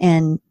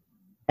and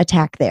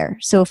attack there.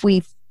 So if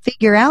we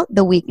figure out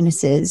the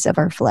weaknesses of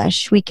our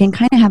flesh, we can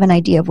kind of have an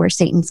idea of where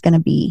Satan's going to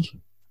be,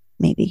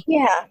 maybe.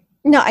 Yeah.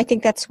 No, I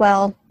think that's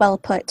well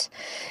put.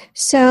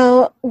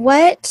 So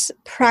what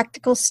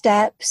practical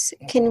steps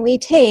can we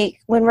take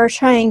when we're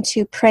trying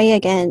to pray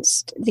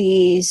against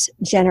these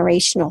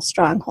generational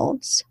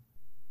strongholds?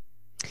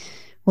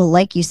 Well,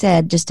 like you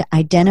said, just to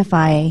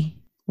identify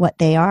what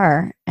they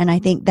are. And I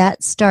think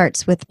that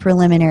starts with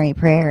preliminary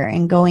prayer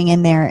and going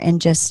in there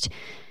and just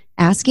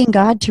asking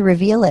God to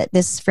reveal it.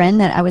 This friend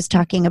that I was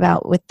talking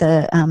about with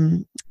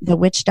the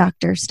witch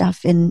doctor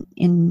stuff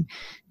in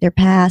their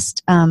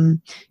past,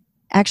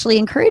 actually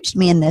encouraged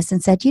me in this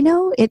and said,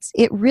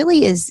 it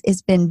really has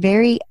been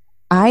very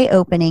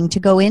eye-opening to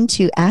go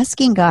into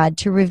asking God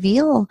to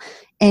reveal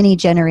any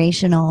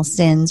generational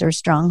sins or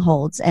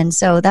strongholds. And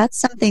so that's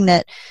something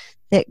that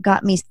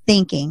got me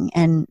thinking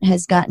and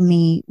has gotten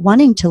me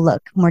wanting to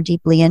look more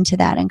deeply into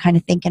that and kind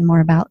of thinking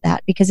more about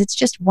that, because it's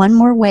just one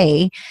more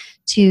way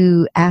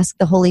to ask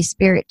the Holy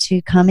Spirit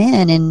to come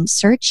in and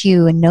search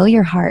you and know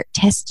your heart,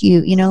 test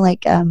you,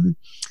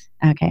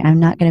 okay, I'm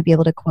not going to be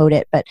able to quote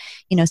it, but,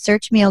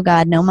 search me, O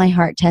God, know my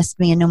heart, test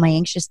me, and know my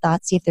anxious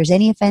thoughts. See if there's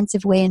any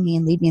offensive way in me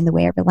and lead me in the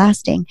way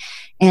everlasting.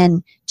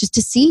 And just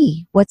to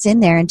see what's in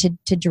there and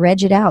to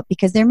dredge it out,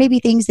 because there may be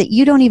things that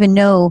you don't even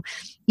know.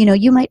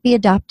 You might be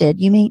adopted.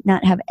 You may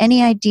not have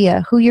any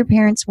idea who your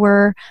parents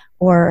were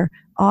or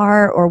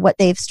are or what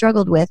they've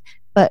struggled with,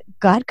 but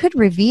God could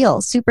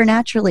reveal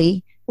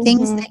supernaturally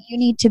things that you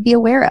need to be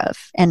aware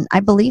of. And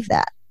I believe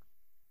that.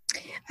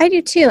 I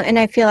do too. And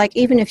I feel like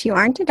even if you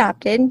aren't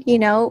adopted,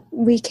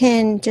 we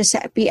can just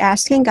be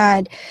asking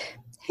God,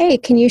 hey,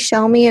 can you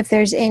show me if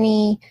there's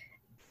any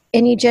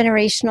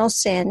generational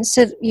sins?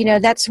 So,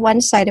 that's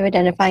one side of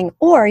identifying.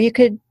 Or you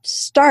could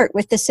start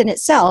with the sin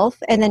itself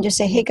and then just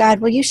say, hey, God,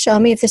 will you show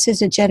me if this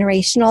is a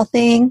generational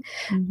thing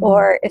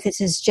or if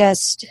this is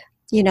just,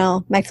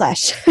 my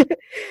flesh?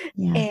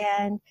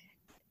 And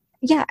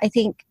I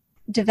think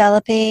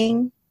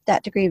developing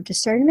that degree of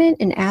discernment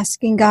and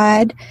asking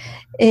God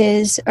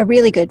is a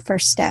really good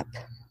first step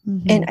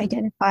in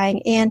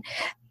identifying. And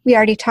we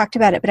already talked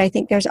about it, but I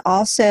think there's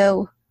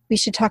also, we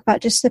should talk about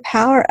just the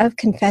power of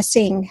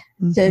confessing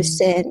those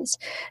sins.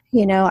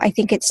 I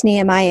think it's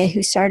Nehemiah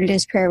who started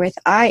his prayer with,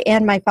 I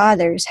and my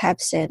fathers have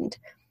sinned.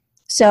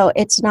 So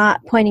it's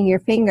not pointing your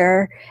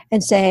finger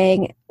and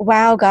saying,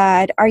 wow,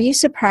 God, are you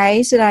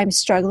surprised that I'm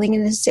struggling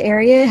in this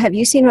area? Have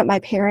you seen what my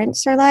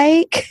parents are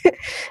like?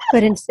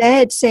 But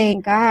instead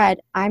saying, God,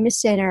 I'm a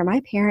sinner.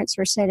 My parents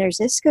were sinners.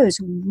 This goes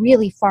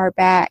really far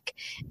back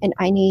and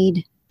I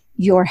need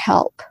your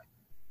help.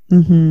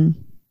 Well,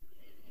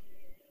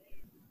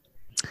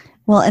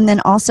 and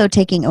then also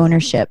taking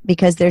ownership,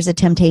 because there's a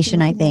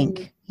temptation, I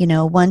think.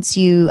 Once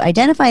you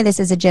identify this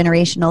as a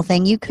generational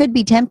thing, you could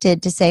be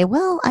tempted to say,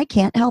 well, I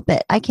can't help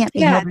it. I can't be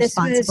held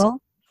responsible. This was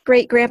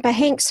great-grandpa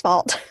Hank's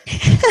fault.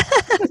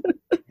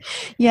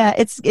 Yeah,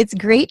 it's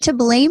great to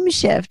blame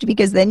shift,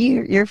 because then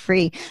you're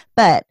free.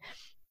 But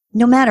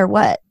no matter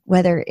what,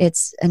 whether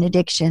it's an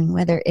addiction,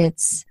 whether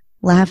it's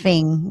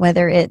laughing,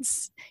 whether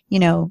it's,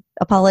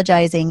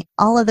 apologizing,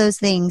 all of those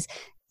things,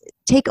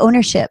 take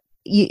ownership.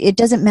 It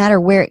doesn't matter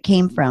where it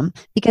came from,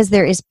 because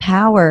there is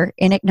power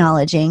in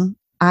acknowledging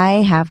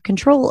I have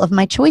control of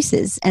my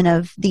choices and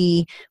of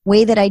the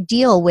way that I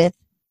deal with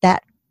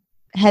that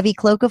heavy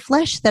cloak of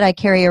flesh that I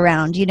carry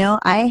around.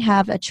 I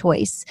have a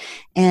choice.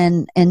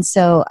 And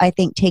so I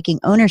think taking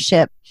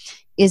ownership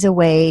is a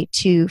way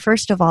to,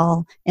 first of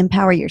all,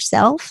 empower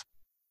yourself.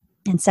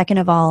 And second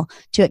of all,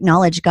 to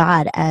acknowledge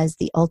God as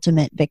the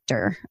ultimate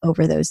victor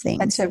over those things.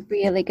 That's a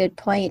really good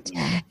point.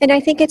 Yeah. And I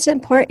think it's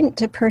important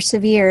to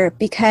persevere,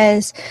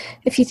 because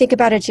if you think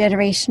about a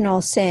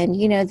generational sin,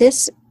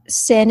 this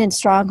sin and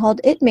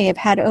stronghold, it may have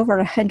had over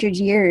 100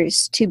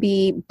 years to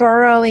be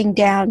burrowing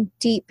down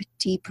deep,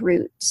 deep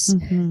roots.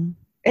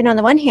 And on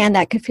the one hand,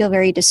 that could feel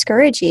very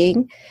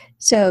discouraging.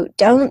 So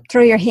don't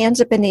throw your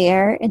hands up in the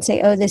air and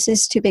say, oh, this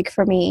is too big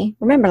for me.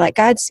 Remember,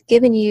 God's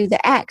given you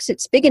the axe.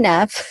 It's big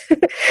enough.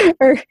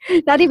 Or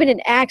not even an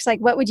axe.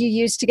 What would you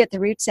use to get the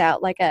roots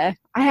out? I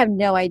have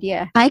no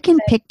idea. I can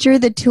picture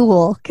the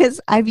tool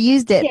because I've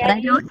used it, but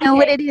I don't know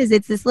what it is.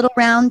 It's this little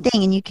round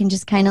thing, and you can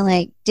just kind of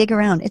dig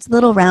around. It's a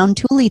little round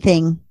tooly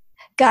thing.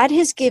 God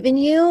has given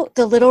you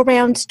the little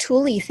round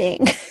tooly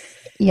thing.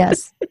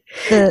 Yes.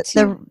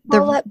 The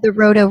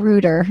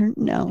Roto-Rooter.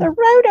 No. The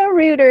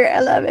Roto-Rooter. I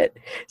love it.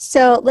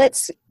 So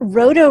let's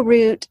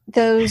Roto-Root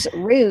those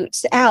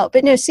roots out.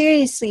 But no,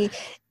 seriously,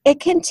 it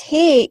can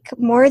take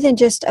more than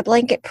just a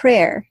blanket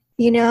prayer.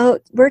 You know,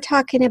 we're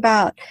talking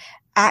about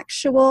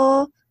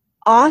actual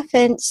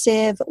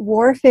offensive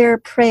warfare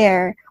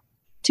prayer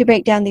to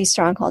break down these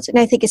strongholds. And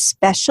I think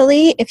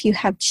especially if you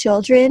have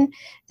children,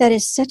 that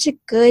is such a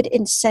good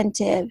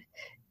incentive.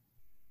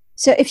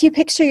 So if you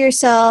picture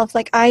yourself,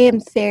 like I am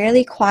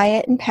fairly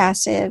quiet and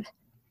passive.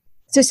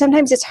 So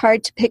sometimes it's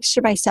hard to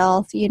picture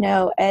myself, you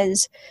know,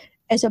 as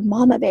a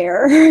mama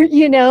bear,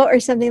 you know, or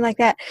something like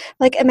that.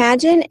 Like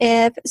imagine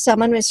if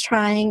someone was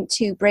trying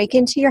to break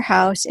into your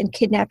house and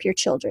kidnap your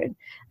children.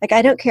 Like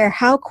I don't care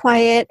how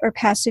quiet or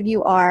passive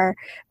you are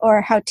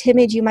or how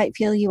timid you might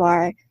feel you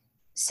are.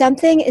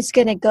 Something is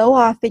going to go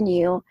off in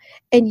you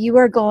and you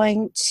are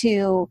going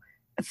to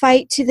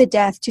fight to the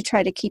death to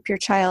try to keep your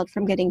child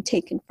from getting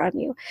taken from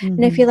you. Mm-hmm.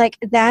 And I feel like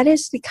that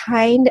is the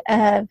kind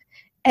of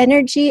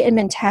energy and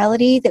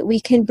mentality that we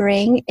can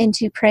bring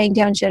into praying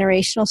down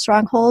generational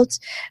strongholds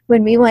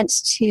when we want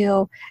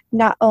to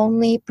not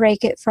only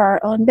break it for our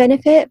own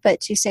benefit, but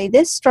to say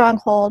this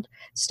stronghold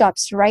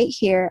stops right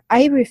here.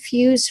 I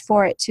refuse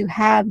for it to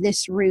have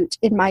this root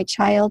in my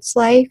child's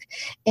life,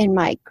 in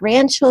my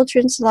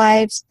grandchildren's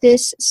lives.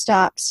 This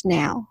stops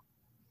now.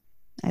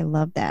 I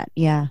love that.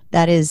 Yeah,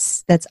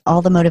 that's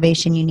all the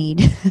motivation you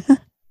need.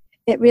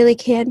 It really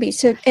can be.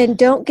 So, and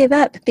don't give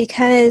up,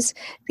 because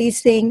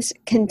these things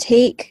can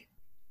take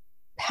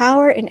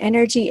power and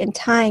energy and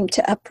time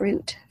to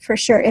uproot, for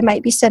sure. It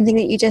might be something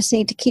that you just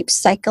need to keep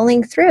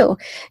cycling through.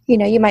 You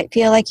know, you might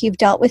feel like you've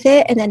dealt with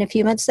it, and then a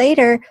few months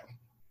later,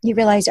 you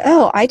realize,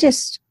 oh, I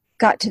just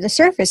got to the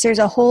surface. There's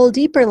a whole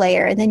deeper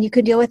layer, and then you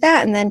can deal with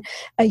that. And then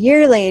a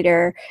year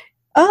later,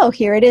 oh,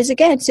 here it is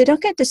again. So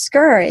don't get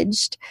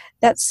discouraged.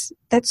 That's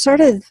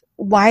sort of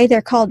why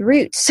they're called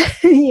roots.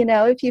 You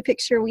know, if you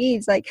picture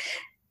weeds, like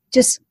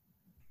just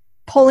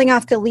pulling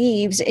off the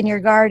leaves in your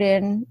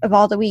garden of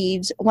all the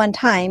weeds one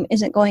time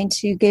isn't going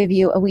to give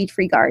you a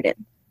weed-free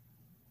garden.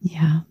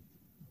 Yeah.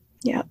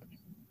 Yeah.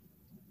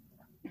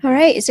 All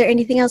right. Is there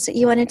anything else that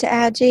you wanted to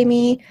add,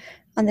 Jamie,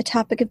 on the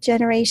topic of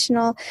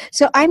generational?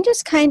 So I'm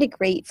just kind of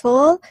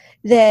grateful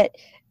that,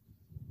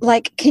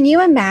 like, can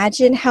you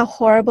imagine how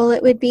horrible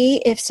it would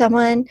be if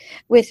someone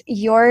with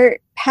your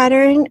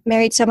pattern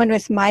married someone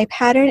with my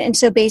pattern? And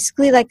so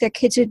basically, like, their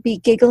kids would be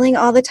giggling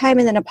all the time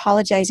and then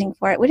apologizing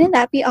for it. Wouldn't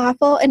that be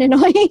awful and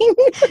annoying?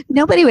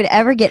 Nobody would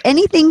ever get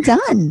anything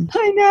done.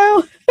 I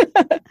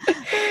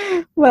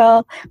know.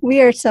 Well,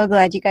 we are so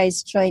glad you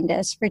guys joined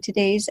us for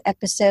today's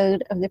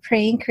episode of the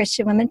Praying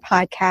Christian Women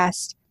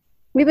podcast.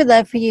 We would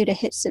love for you to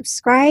hit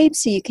subscribe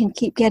so you can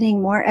keep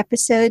getting more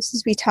episodes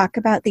as we talk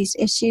about these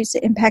issues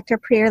that impact our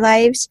prayer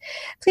lives.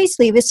 Please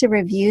leave us a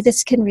review.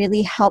 This can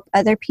really help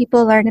other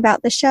people learn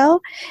about the show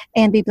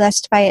and be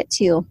blessed by it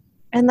too.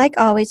 And like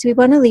always, we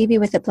want to leave you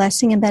with a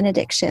blessing and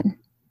benediction.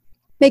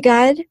 May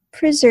God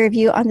preserve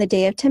you on the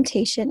day of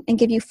temptation and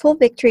give you full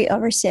victory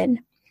over sin.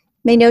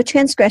 May no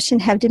transgression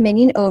have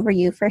dominion over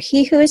you, for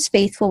he who is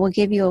faithful will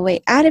give you a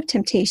way out of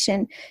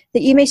temptation,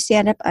 that you may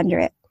stand up under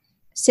it.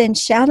 Sin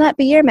shall not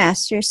be your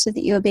master, so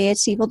that you obey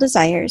its evil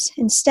desires.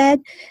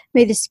 Instead,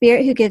 may the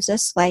Spirit who gives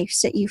us life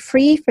set you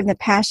free from the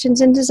passions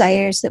and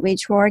desires that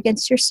wage war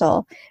against your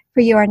soul,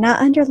 for you are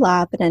not under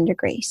law, but under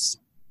grace.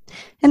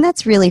 And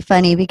that's really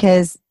funny,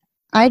 because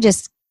I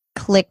just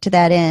clicked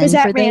that in. Was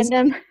that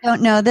random?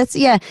 Don't know. That's,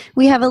 yeah.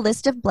 We have a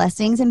list of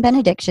blessings and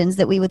benedictions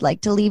that we would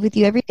like to leave with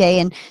you every day.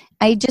 And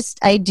I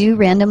do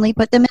randomly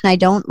put them in. I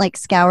don't like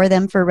scour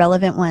them for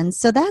relevant ones.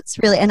 So that's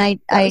really, and that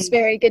was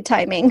very good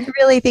timing. I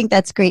really think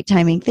that's great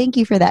timing. Thank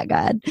you for that,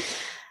 God.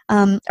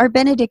 Our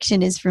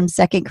benediction is from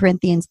 2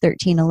 Corinthians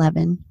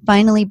 13:11.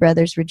 Finally,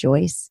 brothers,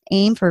 rejoice.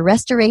 Aim for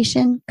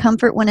restoration,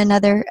 comfort one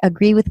another,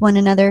 agree with one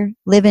another,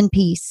 live in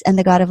peace, and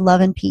the God of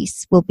love and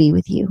peace will be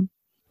with you.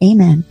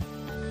 Amen.